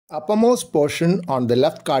Uppermost portion on the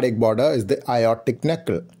left cardiac border is the aortic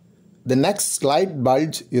knuckle. The next slight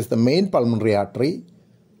bulge is the main pulmonary artery,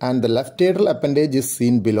 and the left atrial appendage is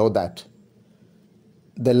seen below that.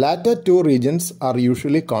 The latter two regions are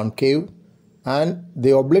usually concave, and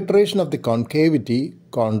the obliteration of the concavity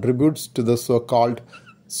contributes to the so-called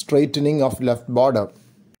straightening of left border.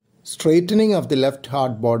 Straightening of the left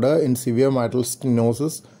heart border in severe mitral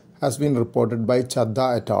stenosis has been reported by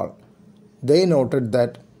Chadha et al. They noted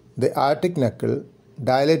that the aortic knuckle,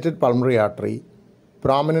 dilated pulmonary artery,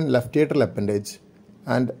 prominent left atrial appendage,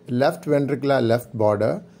 and left ventricular left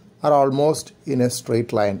border are almost in a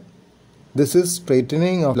straight line. This is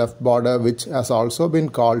straightening of left border, which has also been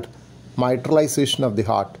called mitralization of the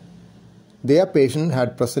heart. Their patient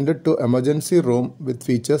had presented to emergency room with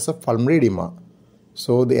features of pulmonary edema.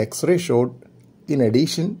 So the X-ray showed, in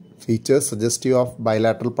addition, features suggestive of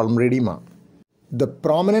bilateral pulmonary edema. The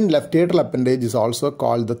prominent left atrial appendage is also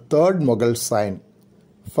called the third mogul sign.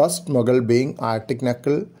 First mogul being aortic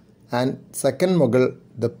knuckle, and second mogul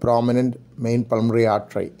the prominent main pulmonary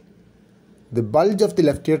artery. The bulge of the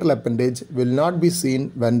left atrial appendage will not be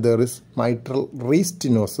seen when there is mitral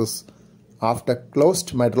restenosis after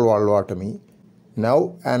closed mitral valvotomy,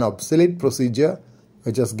 now an obsolete procedure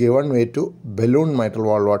which has given way to balloon mitral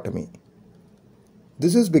valvotomy.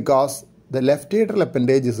 This is because the left atrial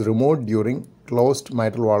appendage is removed during closed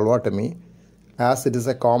mitral valvotomy, as it is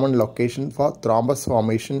a common location for thrombus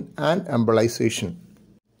formation and embolization.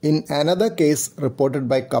 In another case reported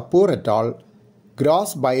by Kapoor et al.,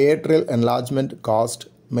 gross biatrial enlargement caused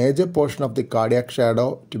major portion of the cardiac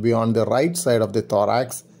shadow to be on the right side of the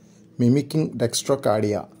thorax, mimicking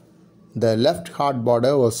dextrocardia. The left heart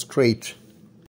border was straight.